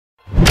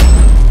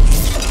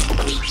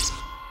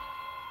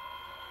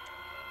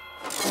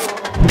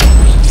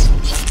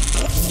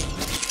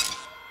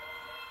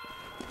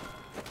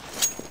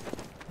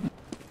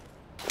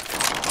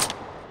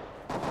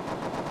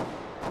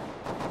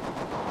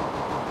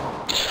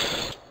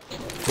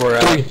We're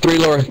at Three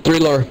lower.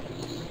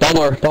 Down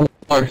lower.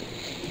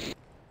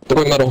 They're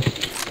going middle.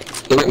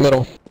 They're right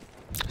middle.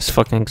 This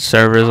fucking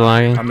server's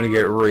lagging. I'm gonna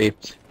get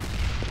raped.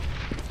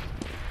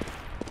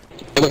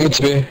 They went mid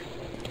to be.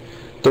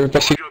 They're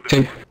best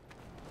team.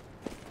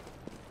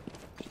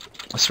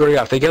 I swear to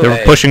God, if they go They were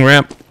A. pushing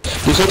ramp.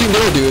 There's nothing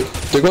there, dude.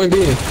 They're going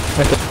B. I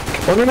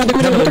think. Oh, no, they're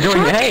going No, A. they're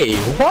going A.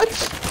 What?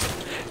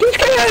 These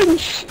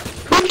guys!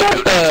 Who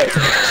does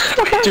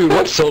that? Dude,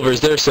 what silvers?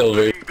 They're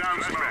silver.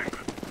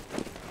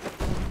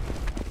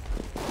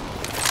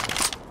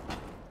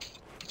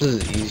 This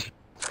is easy.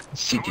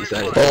 CT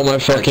side. Oh my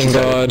fucking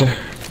god.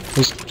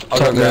 He's I'll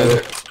go grab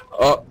it.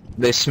 Oh,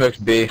 they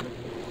smoked B.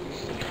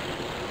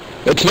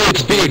 It's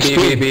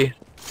B. B.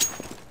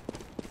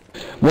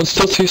 One's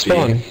still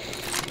T-spawn.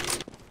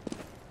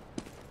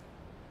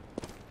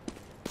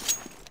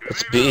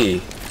 It's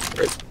B.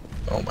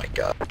 Oh my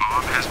God.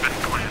 Bomb has been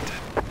planted.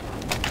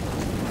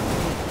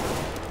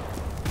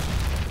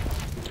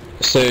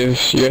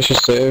 Save. You guys should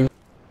save.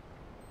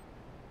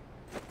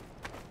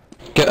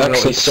 Get I don't know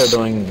what he's exits. still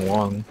doing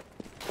long.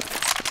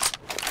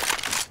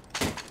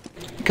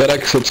 Get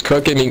exits.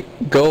 KurruptGaming.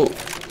 Go.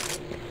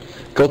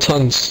 Go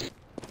tons.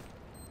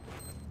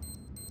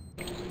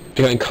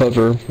 Behind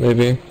cover,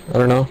 maybe. I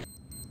don't know.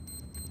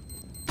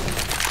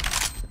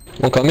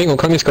 One coming,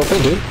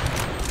 scoping, dude.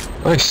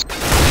 Nice.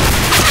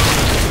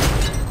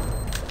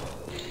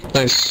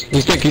 Nice.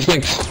 He's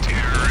linked.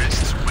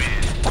 Terrorists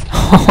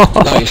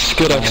win. Nice.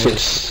 Good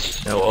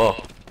exits. No, oh.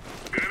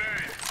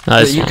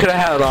 Nice. You could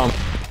have had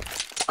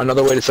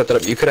another way to set that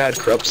up. You could have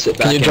had Kurrupt sit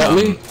back. Can you drop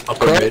me?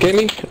 Upper mid.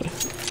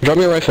 KurruptGaming? Drop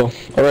me a rifle.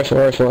 A rifle.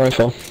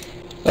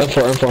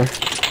 M4.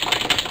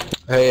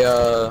 Hey,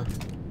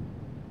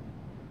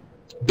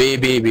 B.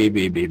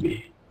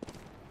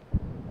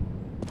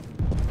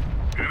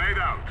 Grenade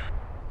out.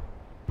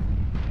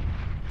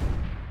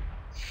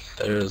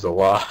 There's a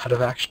lot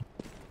of action.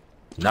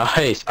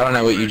 Nice. I don't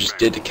know what you just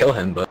did to kill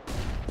him, but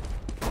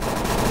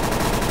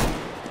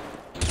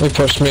They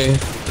pushed me.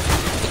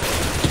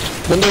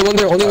 One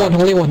there,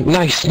 only one.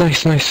 Nice.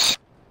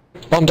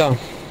 Bomb down.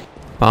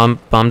 Bomb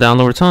down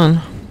lower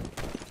ton.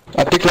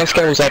 I think last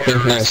guy was up me.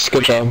 Nice,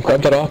 good job.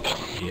 Grab that up.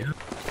 yeah.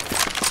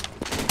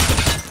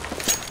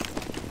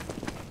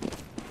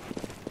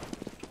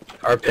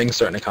 Our ping's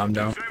starting to calm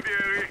down.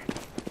 Incendiary.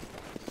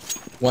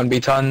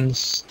 1B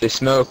tons. They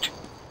smoked.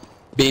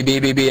 B.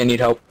 I need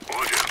help.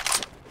 Roger.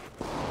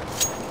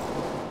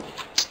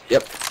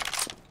 Yep.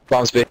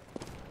 Bombs B.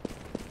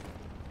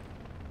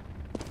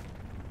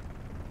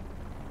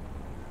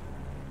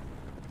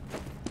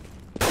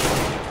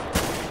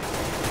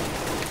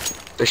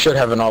 They should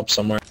have an AWP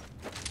somewhere.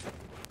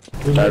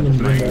 Down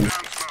smoke.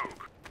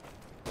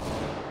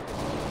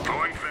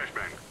 Throwing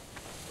flashbang.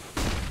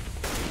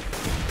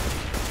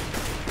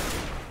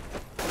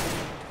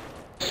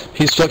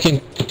 He's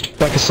fucking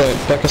back of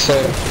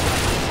sight.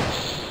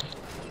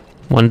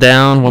 One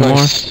down, one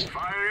Nice.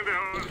 Fire in the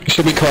hole. He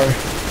should be car.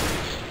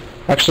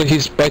 Actually,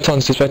 he's by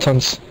tons.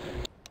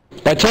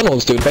 By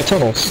tunnels, dude. By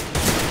tunnels.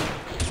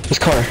 His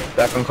car.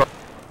 Back on car.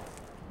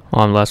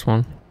 more. On last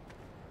one.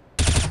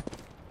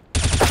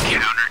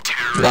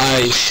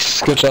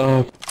 Nice. Good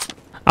job.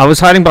 I was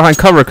hiding behind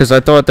cover because I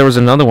thought there was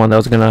another one that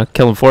was gonna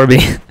kill him for me.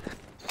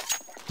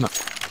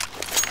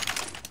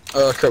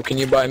 Kurrupt, can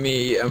you buy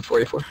me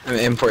M4A4? I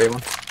mean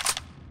M4A1.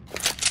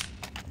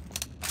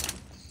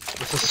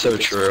 This is so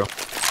true.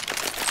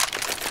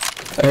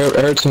 I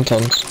heard some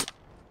tons.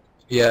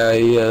 Yeah,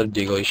 he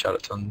Deagle, he shot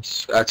at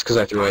tons. That's because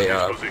I threw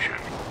a Position.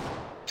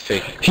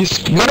 fake.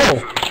 He's no. I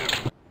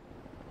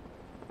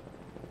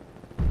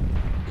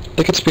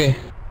think it's B.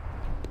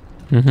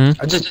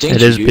 Mm-hmm. I just dinked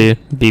It is you.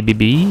 B.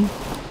 B.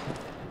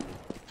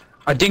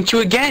 I dinked you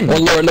again!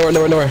 One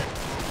lower.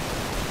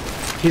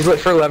 He's lit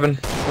for 11.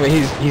 I mean,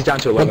 he's down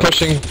to One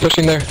 11.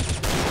 pushing there.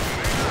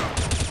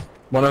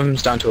 One of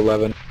them's down to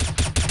 11.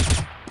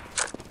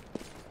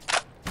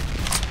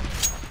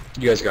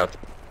 You guys got it.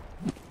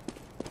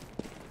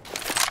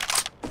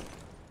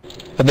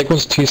 I think it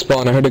was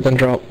T-spawn. I heard a gun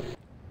drop.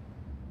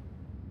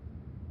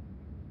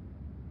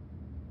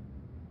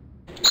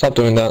 Stop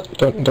doing that.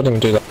 Don't even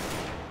do that.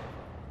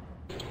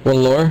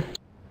 One lower.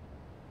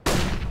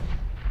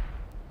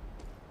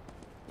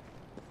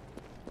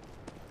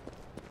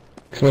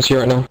 Come on, here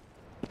right now.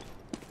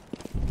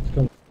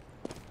 Bomb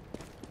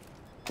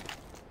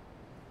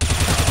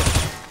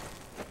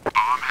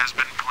has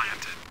been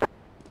planted.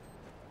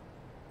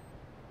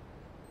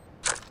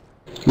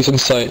 He's in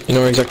sight. You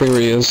know exactly where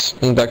he is.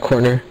 In that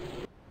corner.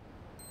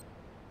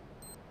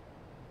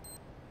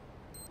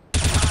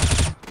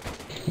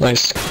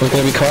 Nice. I'm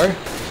gonna be car.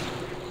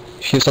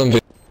 He's on B.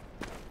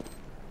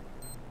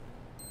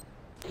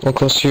 One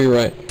close to your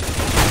right.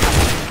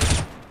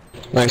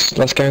 Nice.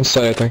 Last guy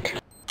inside, I think.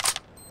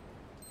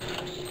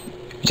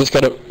 You just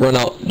gotta run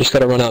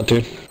out.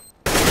 Dude.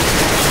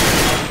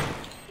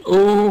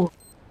 Ooh!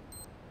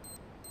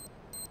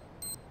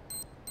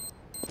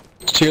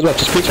 To your left,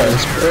 just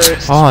pre-fire.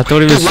 Oh, I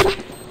thought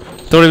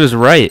he was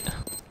right.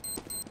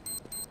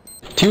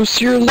 To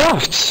your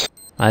left!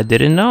 I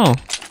didn't know.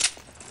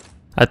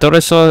 I thought I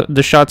saw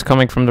the shots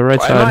coming from the right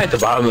Why am I side. at the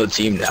bottom of the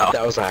team now?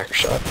 That was a hacker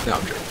shot. No,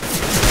 I'm joking.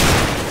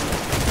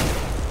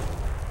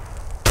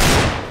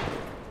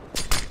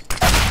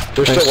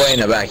 They're still way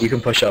in the back. You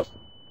can push up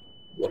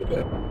a little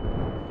bit.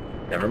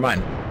 Never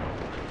mind.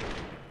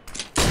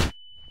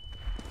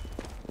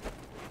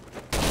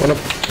 One up.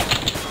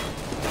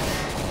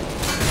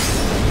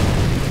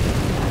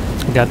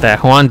 Got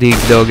that Juan Dig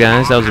though,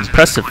 guys. That was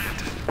impressive.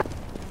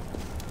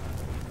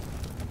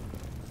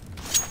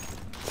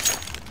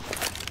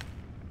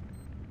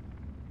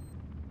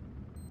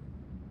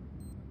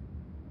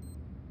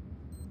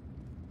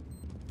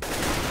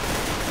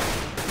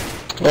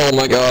 Oh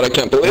my god, I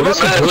can't believe What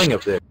is it. he doing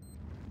up there?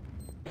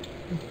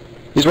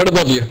 He's right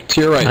above you,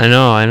 to your right. I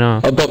know, I know.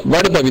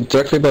 Right above you,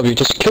 directly above you.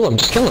 Just kill him,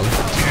 just kill him.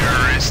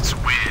 Terrorists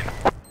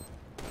win.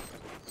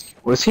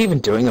 What is he even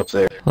doing up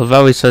there?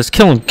 Lavelli says,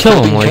 kill him,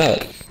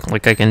 Cat.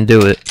 like I can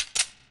do it.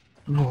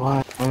 I don't know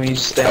why. I mean, he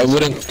just I stands.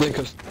 wouldn't think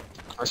of...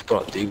 I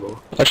spot Deagle.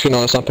 Actually,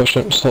 no, it's not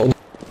pushing. Just hold.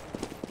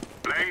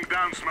 Laying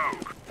down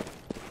smoke.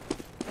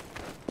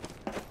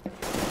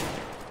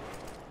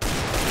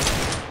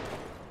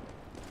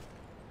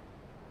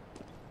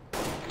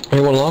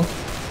 Anyone along?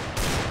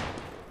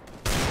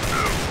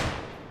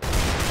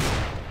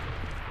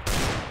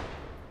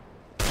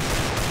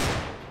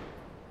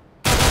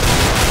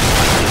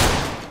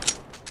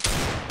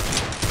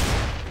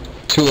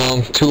 Too long.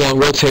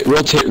 Rotate.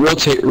 What are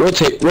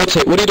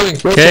you doing?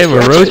 Okay,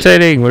 we're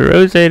rotating, we're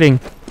rotating.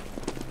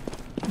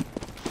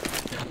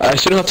 I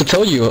shouldn't have to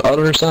tell you. I don't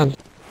understand.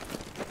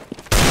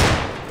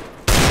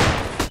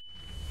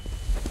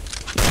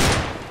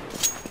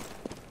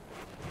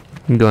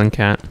 I'm going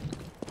cat.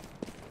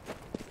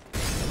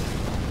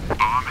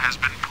 Bomb has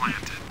been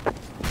planted.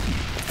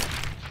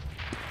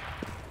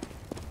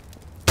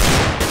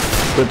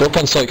 They're both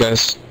on site,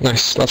 guys.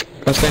 Nice. Let's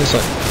get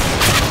inside.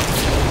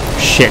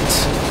 Shit.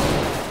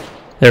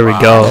 There we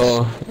go.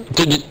 Oh,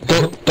 dude,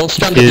 don't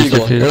spam the Defuse, eagle.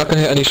 defuse. You're not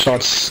gonna hit any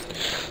shots.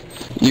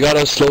 You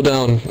gotta slow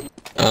down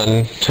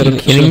and hit him,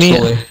 kidding me?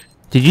 slowly.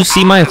 Did you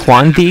see my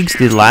Juan Digs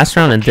the last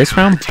round and this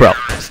round? Bro,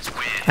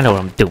 I know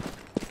what I'm doing.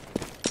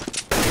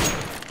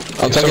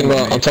 I'm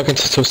talking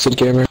to Twisted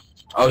Gamer.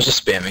 I was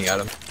just spamming at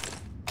him.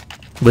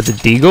 With the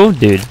Deagle?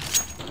 Dude,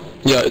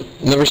 Yeah,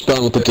 never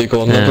spam with the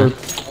deagle. Yeah. Never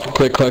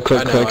click.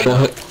 I know. You'll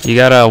hit. you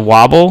gotta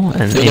wobble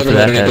and You'll aim for never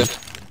that hit any head. good.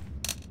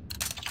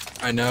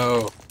 I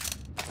know.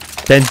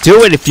 Then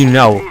do it if you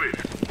know. Move it.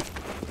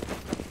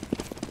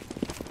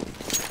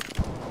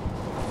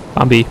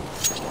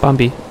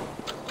 Bombi.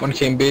 One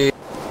came B.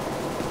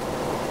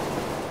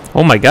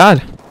 Oh my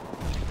god.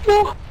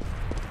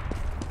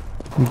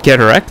 Get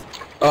wrecked?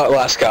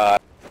 Last guy.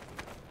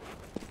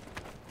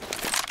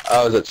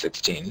 I was at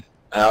 16.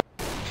 5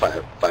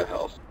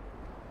 health.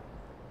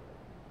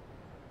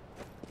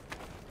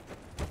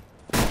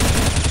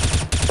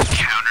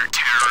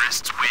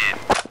 Counter-terrorists win.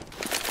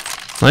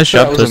 Nice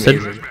shot, was Twisted.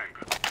 amazing.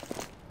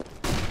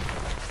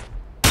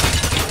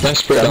 Nice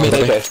spray Yeah, down,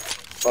 buddy. okay.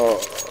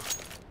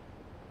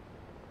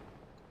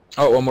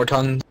 Oh, one more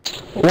ton.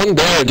 One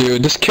there,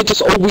 dude. This kid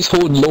just always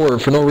hold lower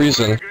for no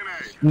reason.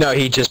 No,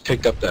 he just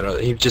picked up that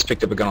other. He just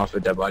picked up a gun off a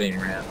dead body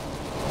and ran.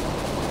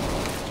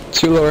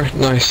 Two lower.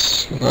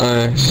 Nice.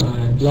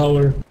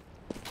 Lower.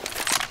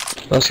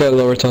 Let's get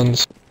lower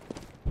tons.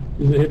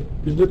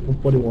 Is it for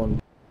 41?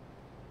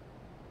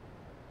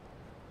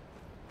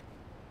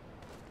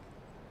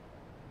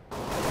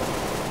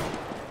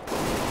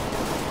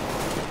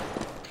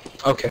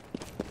 Okay.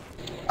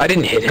 I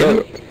didn't hit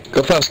Go. him.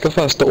 Go fast.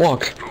 Don't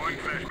walk. Throwing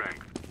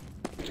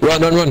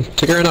flashbang. Run.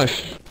 Take your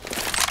knife.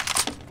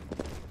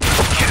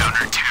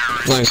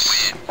 Counter-terrorists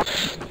Nice.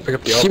 Pick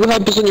up the See what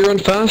happens when you run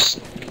fast?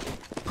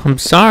 I'm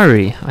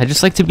sorry. I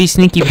just like to be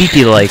sneaky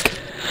beaky like.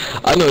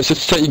 I know, it's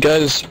just that you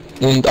guys,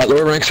 at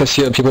lower ranks I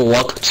see that people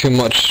walk too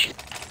much.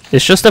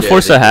 It's just a Yeah,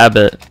 force they- of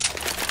habit.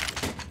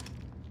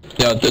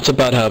 Yeah, it's a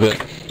bad habit.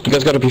 You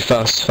guys gotta be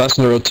fast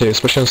in the rotate,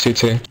 especially on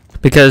CT.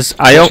 Because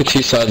I don't.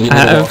 CT side, you I need to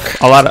have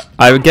walk. a lot of.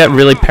 I would get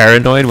really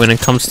paranoid when it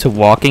comes to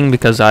walking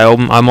because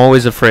I'm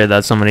always afraid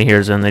that somebody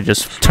hears it and they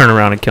just turn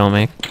around and kill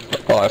me.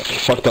 Oh, I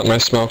fucked up my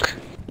smoke.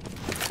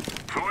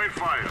 throwing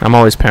fire. I'm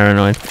always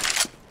paranoid.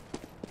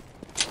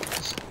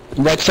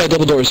 Right side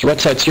double doors, right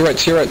side, to your right.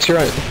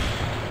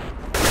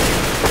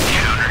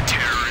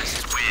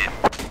 Counter-terrorists win.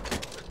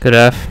 Good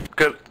F.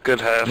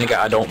 Good half. Nigga,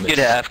 I don't miss. Good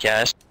half,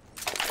 guys.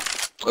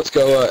 Let's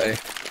go, A.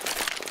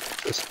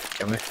 Just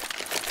kill me.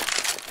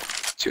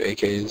 2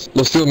 AKs.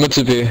 Let's do a mid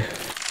to B.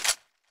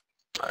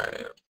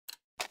 Alright.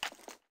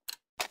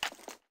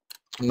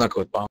 I'm not good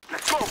with bomb.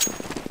 Let's go.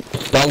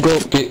 Bomb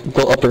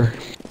go upper.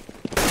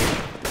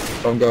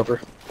 Bomb go upper.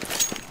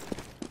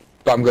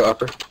 Bomb go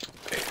upper.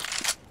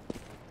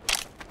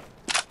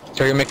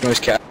 Try to make noise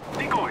cat.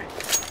 Decoy.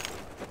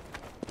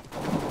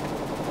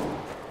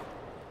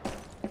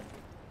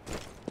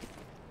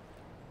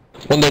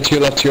 One there to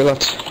your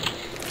left.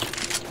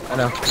 I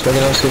know.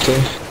 Swinging out CT.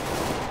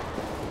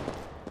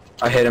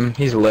 I hit him.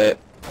 He's lit.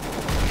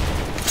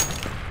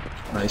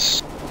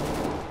 Nice.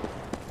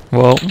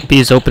 Well, B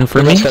is open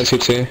for me. Last guy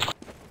CT.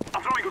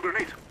 I'm throwing a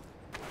grenade.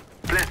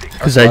 Planting.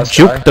 Because I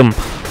juked him.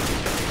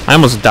 I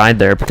almost died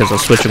there because I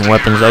was switching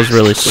weapons. That was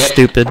really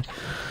stupid.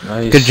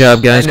 Nice. Good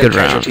job, guys. And no Good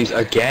round. casualties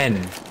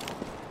again.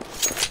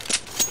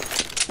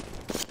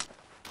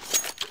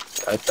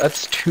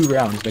 That's 2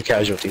 rounds, no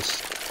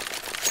casualties.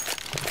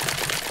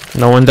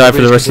 No one died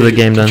for the rest of the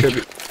game then.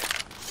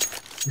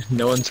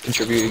 No one's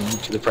contributing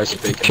to the price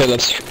of bacon. Okay,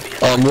 let's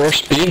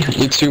rush B.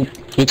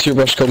 You two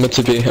rush go mid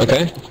to B,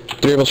 okay?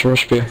 3 of us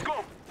rush B.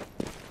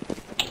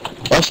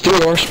 Us 3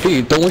 rush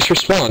B, don't waste your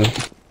spawn.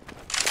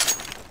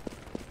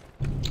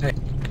 Hey,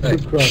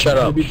 Good cross. shut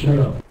up. Maybe shut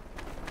up.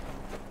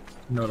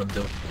 You know what I'm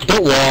doing.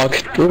 Don't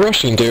walk, we're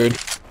rushing, dude.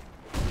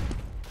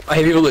 I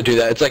hate people that do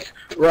that. It's like,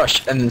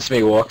 rush, and then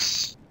somebody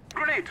walks.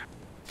 Grenade.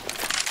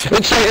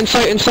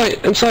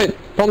 Inside!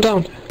 Bomb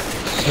down!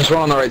 There's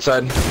one on the right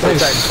side. Right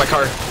side, my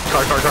car.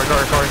 Car.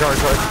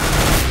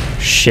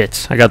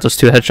 Shit. I got those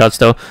 2 headshots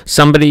though.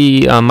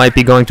 Somebody might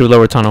be going through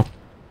lower tunnel.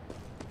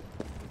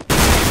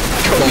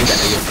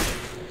 Nice.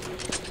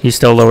 He's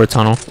still lower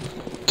tunnel.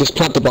 Just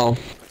plant the bomb.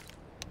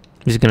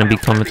 He's gonna be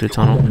coming through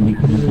tunnel. Wait,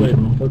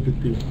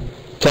 450.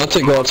 Plant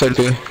it, go outside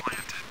B.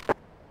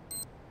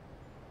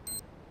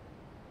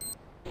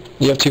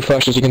 You have 2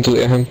 flashes, you can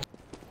delete him.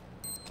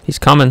 He's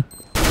coming.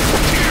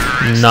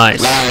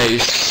 Nice.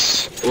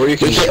 Nice! Or you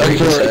can just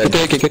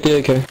Get the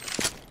AK.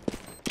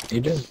 You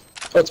do.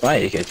 Oh, it's my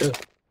AK too.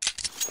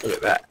 Look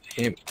at that.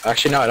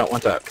 Actually, no, I don't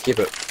want that. Keep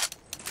it.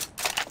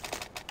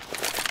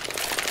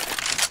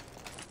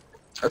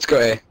 Let's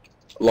go A.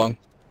 Long.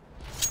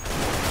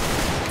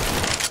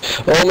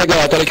 Oh my god,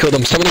 I thought I killed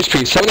him. 7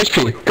 HP, 7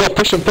 HP. Go,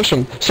 push him.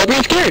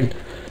 Sabine's scared!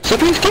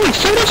 7 HP!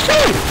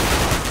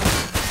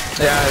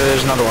 Yeah,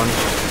 there's another one.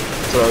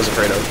 That's what I was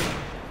afraid of.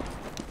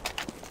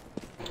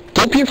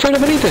 Don't be afraid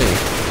of anything!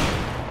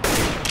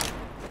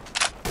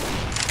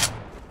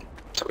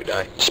 So we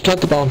die. Just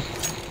plant the bomb.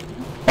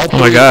 Oh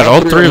my god,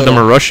 all 3 of them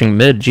are rushing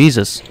mid.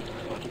 Jesus.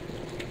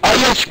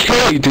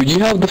 ISK, dude, you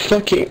have the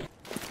fucking...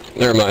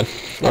 Never mind.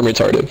 I'm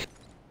retarded.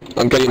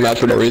 I'm getting mad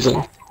for no reason.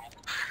 I'm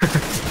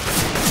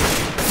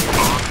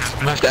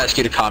gonna have to ask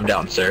you to calm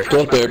down, sir.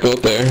 Go up there.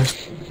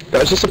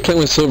 Guys, just playing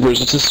with silvers,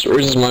 it just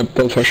raises my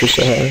blood pressure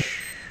so high.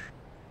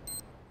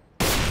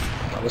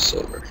 Not a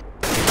silver.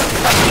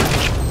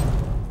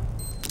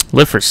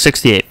 Live for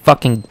 68.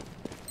 Fucking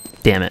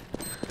damn it.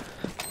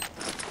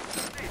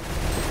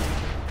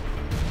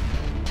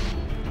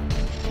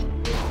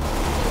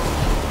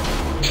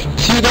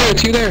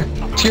 To you there!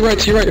 To your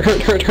right!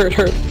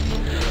 Hurt!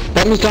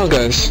 Bomb is down,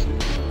 guys.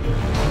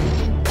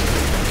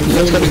 You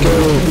guys gotta go.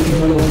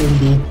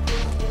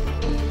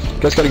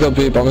 You guys gotta go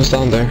B, bomb is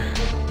down there.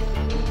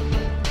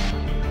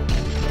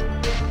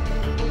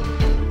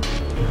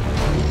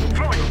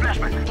 Throwing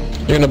flashback.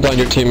 You're gonna blind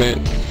your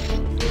teammate.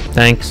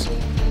 Thanks.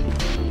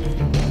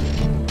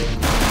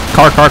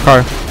 Car.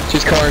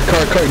 She's car,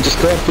 just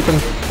go up, you can...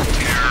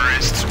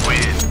 Terrorists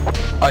win.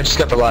 I just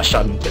got the last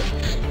shot into it.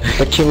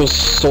 That kill was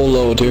so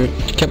low, dude.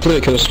 Can't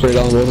believe I could have sprayed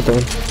on both of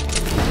them.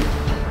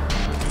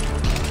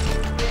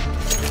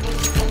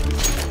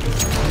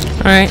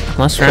 Alright,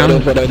 last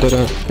round. But I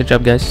didn't. Good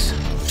job, guys.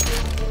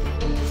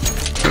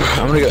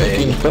 I'm gonna go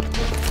A.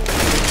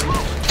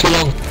 Too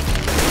long.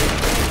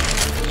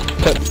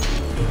 Pet.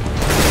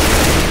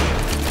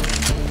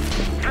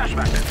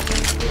 Flashback.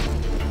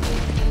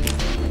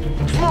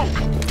 Smoke.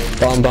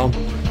 Bomb.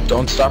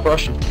 Don't stop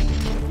rushing.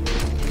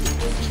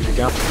 Keep it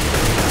going.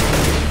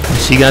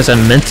 See, guys, I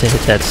meant to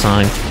hit that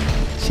sign.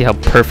 See how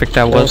perfect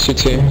that was?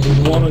 CT. There's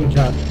one on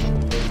cap.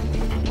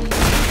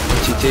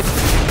 TT.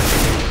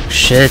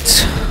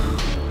 Shit.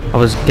 I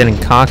was getting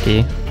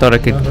cocky. Thought I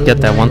could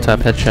get that one-tap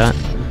headshot.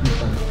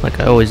 Like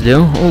I always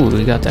do. Oh,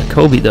 we got that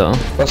Kobe, though.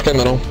 Let's go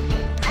middle.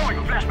 Throwing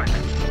a flashback.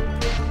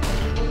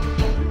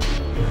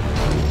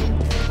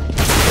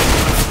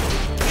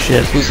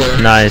 Shit. He's there.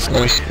 Nice.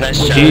 Nice. Nice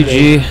shot.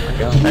 GG.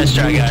 Nice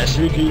try, guys.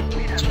 GG.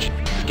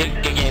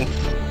 Get in.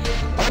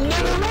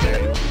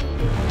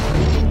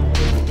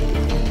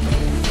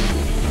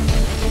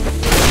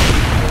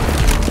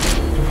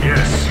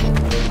 Yes.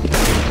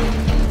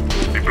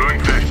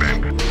 Deploying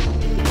flashbang. Deploying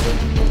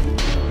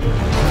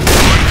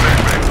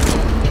flashbang.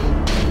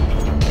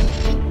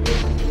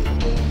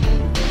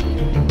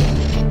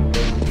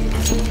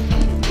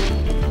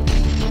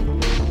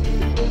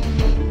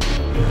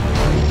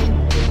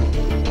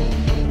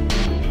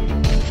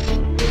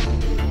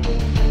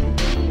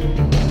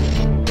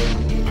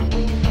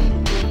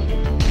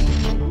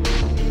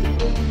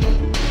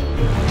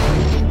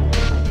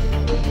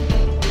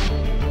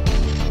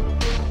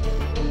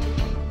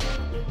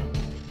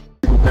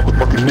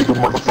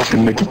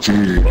 Motherfucking nigga, G.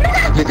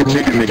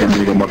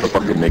 Nigga,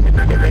 motherfucking nigga,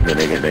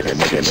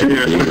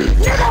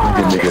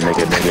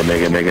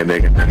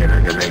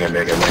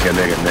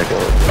 nigga.